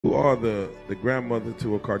Who are the grandmother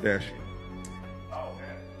to a Kardashian?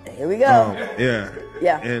 Here we go. Yeah.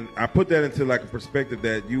 Yeah. And I put that into like a perspective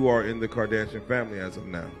that you are in the Kardashian family as of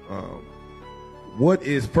now. What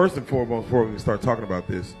is, first and foremost, before we start talking about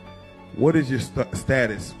this, what is your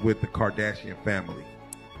status with the Kardashian family?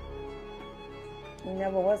 There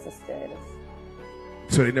never was a status.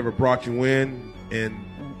 So they never brought you in, and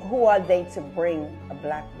who are they to bring a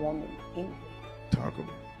black woman in? Talk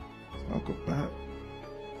about.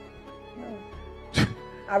 No.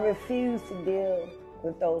 I refuse to deal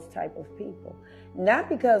with those type of people. Not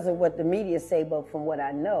because of what the media say, but from what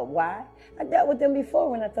I know. Why? I dealt with them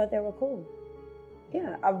before when I thought they were cool.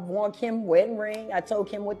 Yeah, I've worn Kim wedding ring. I told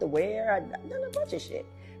Kim what to wear. I've done a bunch of shit.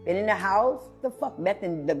 Been in the house. The fuck, met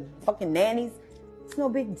the fucking nannies. It's no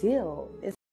big deal.